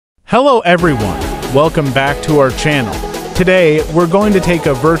Hello everyone, welcome back to our channel. Today, we're going to take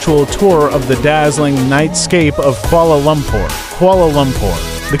a virtual tour of the dazzling nightscape of Kuala Lumpur. Kuala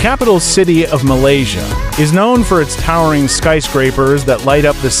Lumpur, the capital city of Malaysia, is known for its towering skyscrapers that light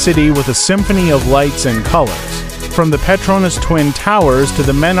up the city with a symphony of lights and colors. From the Petronas Twin Towers to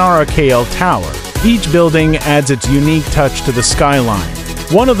the Menara KL Tower, each building adds its unique touch to the skyline.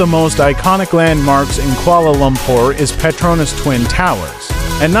 One of the most iconic landmarks in Kuala Lumpur is Petronas Twin Towers.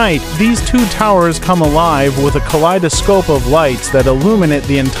 At night, these two towers come alive with a kaleidoscope of lights that illuminate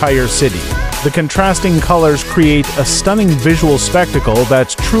the entire city. The contrasting colors create a stunning visual spectacle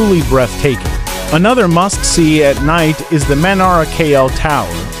that's truly breathtaking. Another must-see at night is the Menara KL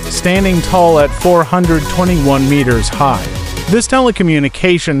Tower, standing tall at 421 meters high. This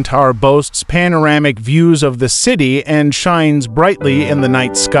telecommunication tower boasts panoramic views of the city and shines brightly in the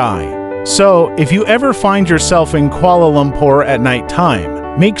night sky. So, if you ever find yourself in Kuala Lumpur at night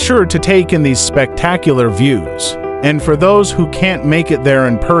time, make sure to take in these spectacular views. And for those who can't make it there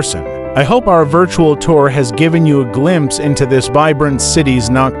in person, I hope our virtual tour has given you a glimpse into this vibrant city's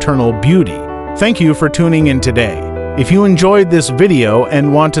nocturnal beauty. Thank you for tuning in today. If you enjoyed this video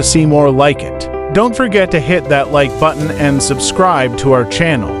and want to see more like it, don't forget to hit that like button and subscribe to our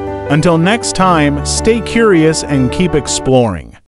channel. Until next time, stay curious and keep exploring.